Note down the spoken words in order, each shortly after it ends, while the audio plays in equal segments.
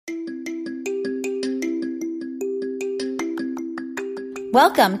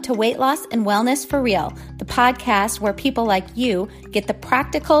Welcome to Weight Loss and Wellness for Real, the podcast where people like you get the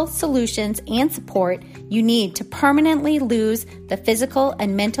practical solutions and support you need to permanently lose the physical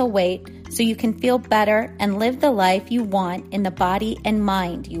and mental weight so you can feel better and live the life you want in the body and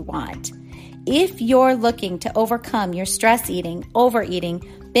mind you want. If you're looking to overcome your stress eating, overeating,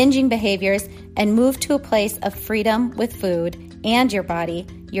 binging behaviors, and move to a place of freedom with food and your body,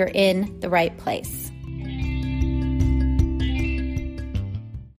 you're in the right place.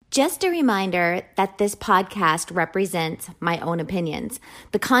 Just a reminder that this podcast represents my own opinions.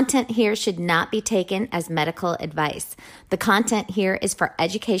 The content here should not be taken as medical advice. The content here is for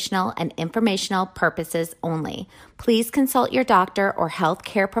educational and informational purposes only. Please consult your doctor or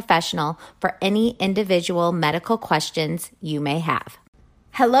healthcare professional for any individual medical questions you may have.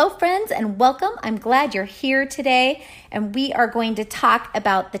 Hello, friends, and welcome. I'm glad you're here today, and we are going to talk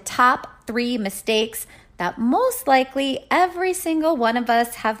about the top 3 mistakes that most likely every single one of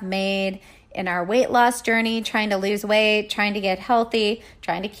us have made in our weight loss journey, trying to lose weight, trying to get healthy,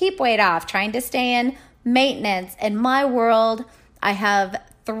 trying to keep weight off, trying to stay in maintenance. In my world, I have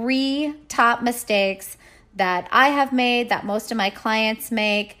 3 top mistakes that I have made, that most of my clients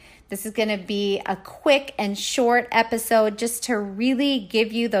make. This is going to be a quick and short episode just to really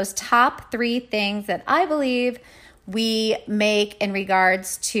give you those top 3 things that I believe we make in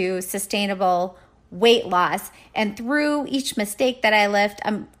regards to sustainable weight loss. And through each mistake that I list,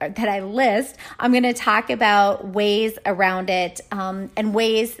 I'm going to talk about ways around it and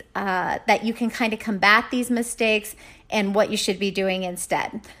ways that you can kind of combat these mistakes and what you should be doing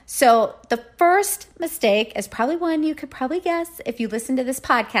instead. So the first mistake is probably one you could probably guess if you listen to this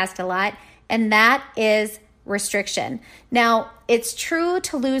podcast a lot, and that is restriction. Now, it's true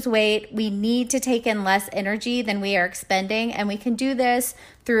to lose weight, we need to take in less energy than we are expending, and we can do this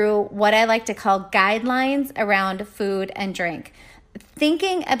through what I like to call guidelines around food and drink.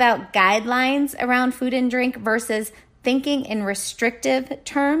 Thinking about guidelines around food and drink versus thinking in restrictive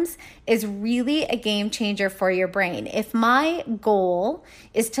terms is really a game changer for your brain. If my goal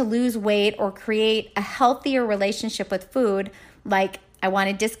is to lose weight or create a healthier relationship with food, like I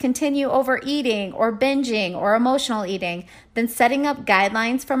want to discontinue overeating or binging or emotional eating, then setting up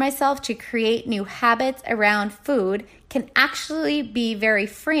guidelines for myself to create new habits around food can actually be very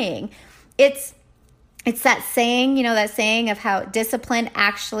freeing. It's that saying, that saying of how discipline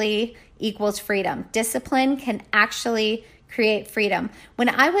actually equals freedom. Discipline can actually create freedom. When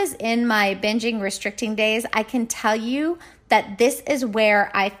I was in my binging restricting days, I can tell you that this is where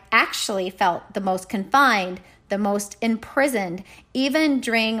I actually felt the most confined, the most imprisoned, even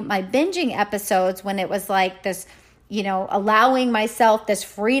during my binging episodes when it was like this, allowing myself this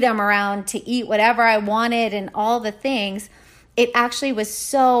freedom around to eat whatever I wanted and all the things. It actually was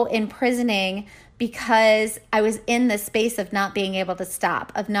so imprisoning because I was in the space of not being able to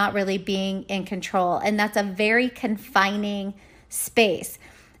stop, of not really being in control. And that's a very confining space.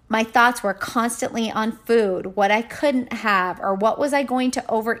 My thoughts were constantly on food, what I couldn't have, or what was I going to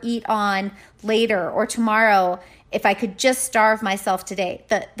overeat on later or tomorrow if I could just starve myself today.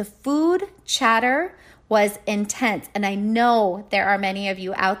 The food chatter was intense, and I know there are many of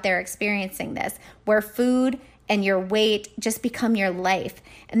you out there experiencing this, where food and your weight just become your life.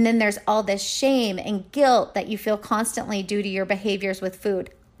 And then there's all this shame and guilt that you feel constantly due to your behaviors with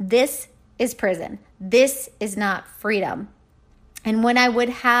food. This is prison. This is not freedom. And when I would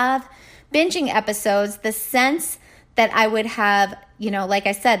have binging episodes, the sense that I would have, like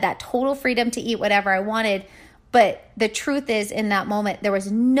I said, that total freedom to eat whatever I wanted. But the truth is, in that moment, there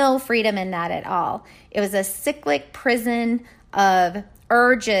was no freedom in that at all. It was a cyclic prison of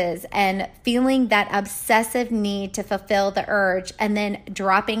urges and feeling that obsessive need to fulfill the urge and then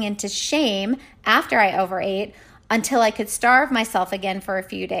dropping into shame after I overate until I could starve myself again for a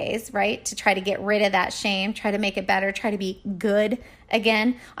few days, right? To try to get rid of that shame, try to make it better, try to be good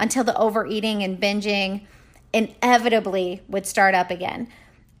again until the overeating and binging inevitably would start up again.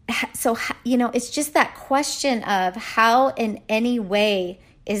 So, it's just that question of how in any way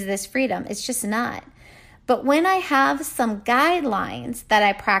is this freedom? It's just not. But when I have some guidelines that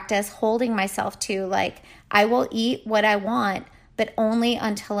I practice holding myself to, like I will eat what I want, but only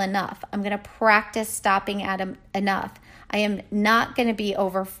until enough. I'm going to practice stopping at enough. I am not going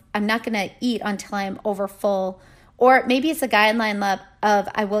to I'm not going to eat until I'm over full. Or maybe it's a guideline of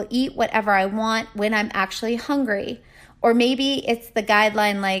I will eat whatever I want when I'm actually hungry. Or maybe it's the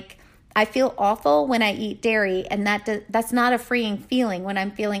guideline like I feel awful when I eat dairy, and that's not a freeing feeling when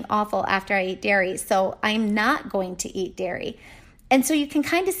I'm feeling awful after I eat dairy. So I'm not going to eat dairy. And so you can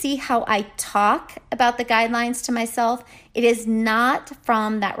kind of see how I talk about the guidelines to myself. It is not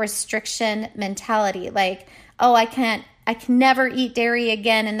from that restriction mentality, like, oh, I can't I can never eat dairy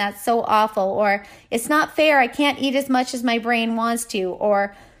again and that's so awful. Or it's not fair, I can't eat as much as my brain wants to.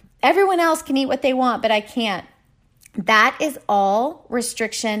 Or everyone else can eat what they want, but I can't. That is all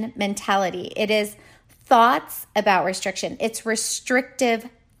restriction mentality. It is thoughts about restriction. It's restrictive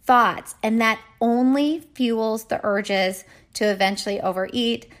thoughts, and that only fuels the urges to eventually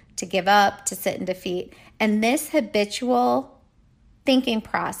overeat, to give up, to sit in defeat. And this habitual thinking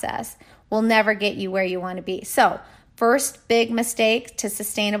process will never get you where you want to be. So, first big mistake to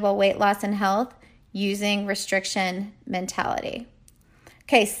sustainable weight loss and health, using restriction mentality.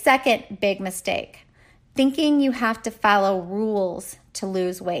 Okay, second big mistake, thinking you have to follow rules to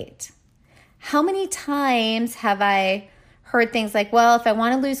lose weight. How many times have I heard things like, well, if I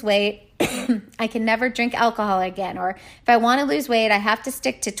want to lose weight, I can never drink alcohol again. Or if I want to lose weight, I have to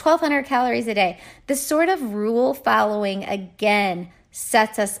stick to 1,200 calories a day. This sort of rule following, again,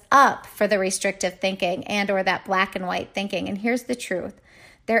 sets us up for the restrictive thinking and or that black and white thinking. And here's the truth.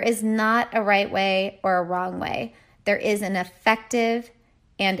 There is not a right way or a wrong way. There is an effective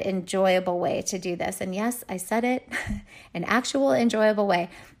and enjoyable way to do this. And yes, I said it, an actual enjoyable way.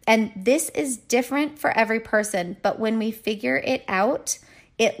 And this is different for every person, but when we figure it out,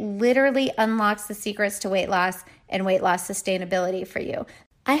 it literally unlocks the secrets to weight loss and weight loss sustainability for you.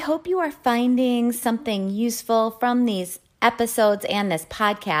 I hope you are finding something useful from these episodes and this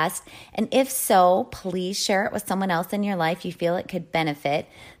podcast. And if so, please share it with someone else in your life you feel it could benefit.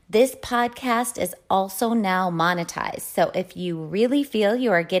 This podcast is also now monetized. So if you really feel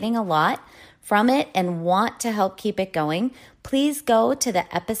you are getting a lot from it and want to help keep it going, please go to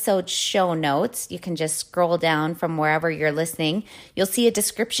the episode show notes. You can just scroll down from wherever you're listening. You'll see a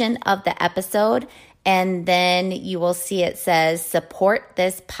description of the episode, and then you will see it says support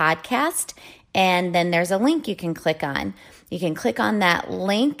this podcast. And then there's a link you can click on. You can click on that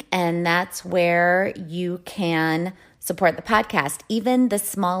link, and that's where you can support the podcast. Even the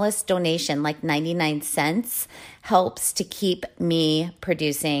smallest donation, like 99 cents, helps to keep me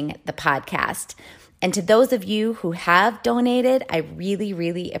producing the podcast. And to those of you who have donated, I really,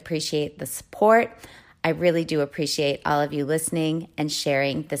 really appreciate the support. I really do appreciate all of you listening and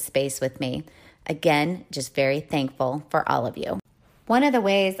sharing the space with me. Again, just very thankful for all of you. One of the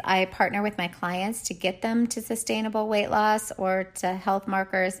ways I partner with my clients to get them to sustainable weight loss or to health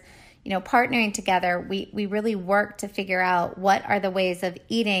markers, partnering together, we really work to figure out what are the ways of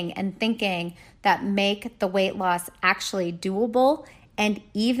eating and thinking that make the weight loss actually doable and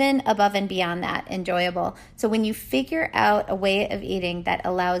even above and beyond that, enjoyable. So when you figure out a way of eating that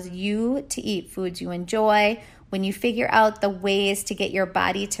allows you to eat foods you enjoy, when you figure out the ways to get your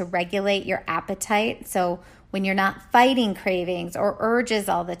body to regulate your appetite, so when you're not fighting cravings or urges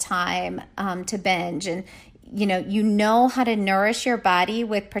all the time to binge, and you know how to nourish your body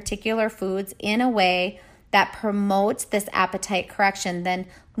with particular foods in a way that promotes this appetite correction, then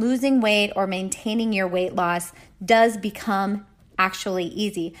losing weight or maintaining your weight loss does become actually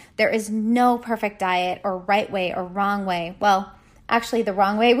easy. There is no perfect diet or right way or wrong way. Well, actually, the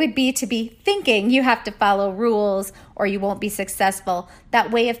wrong way would be to be thinking you have to follow rules or you won't be successful.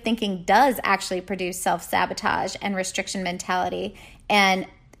 That way of thinking does actually produce self-sabotage and restriction mentality and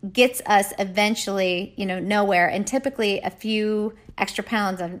gets us eventually, nowhere, and typically a few extra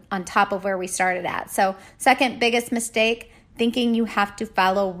pounds on top of where we started at. So, second biggest mistake, thinking you have to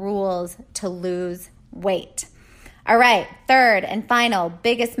follow rules to lose weight. All right, third and final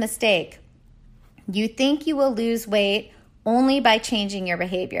biggest mistake, you think you will lose weight only by changing your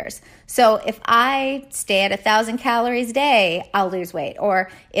behaviors. So if I stay at 1,000 calories a day, I'll lose weight.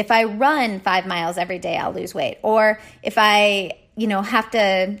 Or if I run 5 miles every day, I'll lose weight. Or if I, have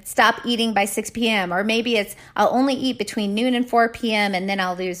to stop eating by 6 p.m. Or maybe I'll only eat between noon and 4 p.m. and then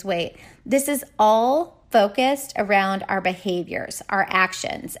I'll lose weight. This is all focused around our behaviors, our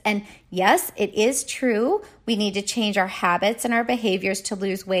actions. And yes, it is true. We need to change our habits and our behaviors to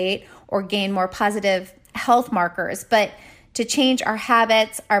lose weight or gain more positive health markers. But to change our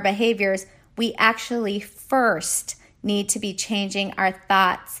habits, our behaviors, we actually first need to be changing our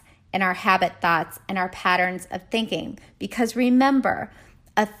thoughts and our habit thoughts and our patterns of thinking. Because remember,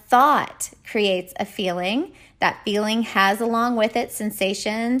 a thought creates a feeling. That feeling has along with it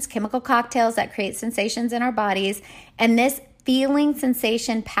sensations, chemical cocktails that create sensations in our bodies. And this feeling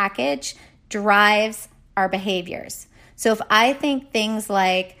sensation package drives our behaviors. So if I think things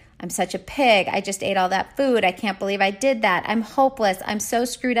like, I'm such a pig, I just ate all that food, I can't believe I did that, I'm hopeless, I'm so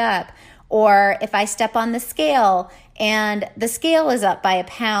screwed up. Or if I step on the scale and the scale is up by 1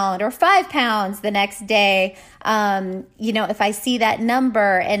 pound or 5 pounds the next day, if I see that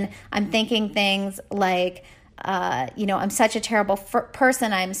number and I'm thinking things like, I'm such a terrible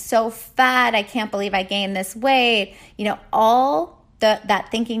person. I'm so fat. I can't believe I gained this weight. All that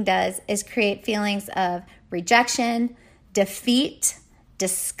thinking does is create feelings of rejection, defeat,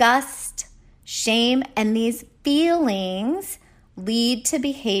 disgust, shame, and these feelings lead to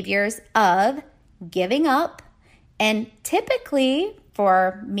behaviors of giving up. And typically,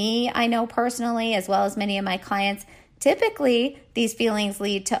 for me, I know personally, as well as many of my clients, typically these feelings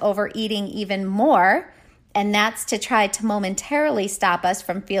lead to overeating even more. And that's to try to momentarily stop us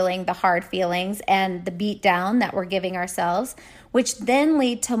from feeling the hard feelings and the beat down that we're giving ourselves, which then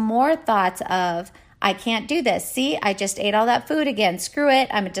lead to more thoughts of, I can't do this. See, I just ate all that food again. Screw it.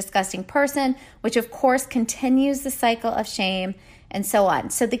 I'm a disgusting person, which of course continues the cycle of shame and so on.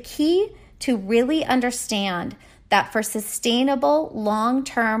 So the key to really understand that for sustainable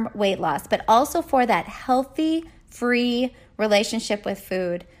long-term weight loss, but also for that healthy, free relationship with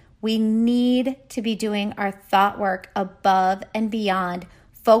food, we need to be doing our thought work above and beyond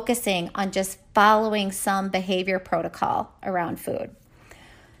focusing on just following some behavior protocol around food.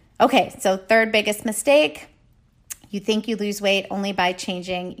 Okay, so third biggest mistake, you think you lose weight only by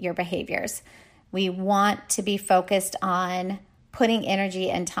changing your behaviors. We want to be focused on putting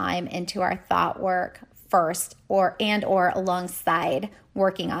energy and time into our thought work first or alongside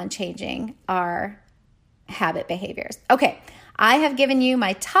working on changing our habit behaviors. Okay, I have given you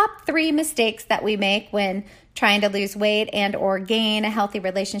my top 3 mistakes that we make when trying to lose weight and or gain a healthy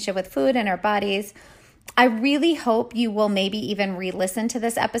relationship with food and our bodies. I really hope you will maybe even re-listen to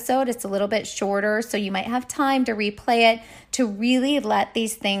this episode. It's a little bit shorter, so you might have time to replay it to really let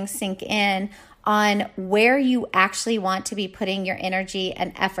these things sink in on where you actually want to be putting your energy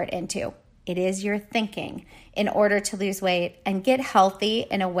and effort into. It is your thinking in order to lose weight and get healthy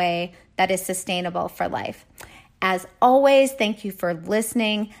in a way that is sustainable for life. As always, thank you for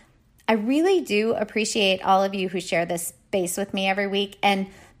listening. I really do appreciate all of you who share this space with me every week. And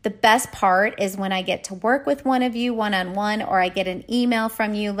the best part is when I get to work with one of you one-on-one, or I get an email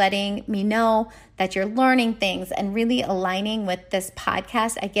from you letting me know that you're learning things and really aligning with this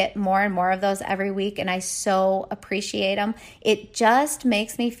podcast. I get more and more of those every week, and I so appreciate them. It just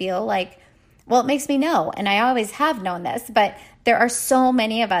makes me feel like, well, it makes me know, and I always have known this, but there are so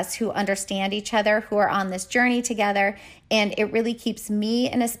many of us who understand each other, who are on this journey together, and it really keeps me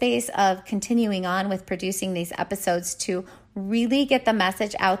in a space of continuing on with producing these episodes to really get the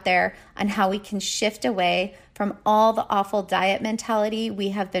message out there on how we can shift away from all the awful diet mentality we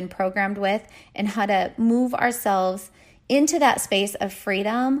have been programmed with and how to move ourselves into that space of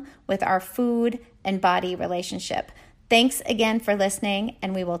freedom with our food and body relationship. Thanks again for listening,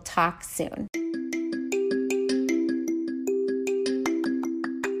 and we will talk soon.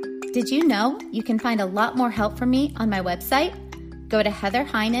 Did you know you can find a lot more help from me on my website? Go to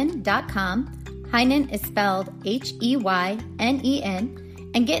heatherheynen.com. Heynen is spelled Heynen,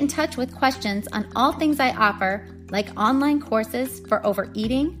 and get in touch with questions on all things I offer, like online courses for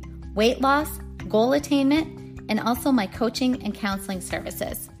overeating, weight loss, goal attainment, and also my coaching and counseling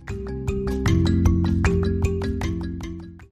services.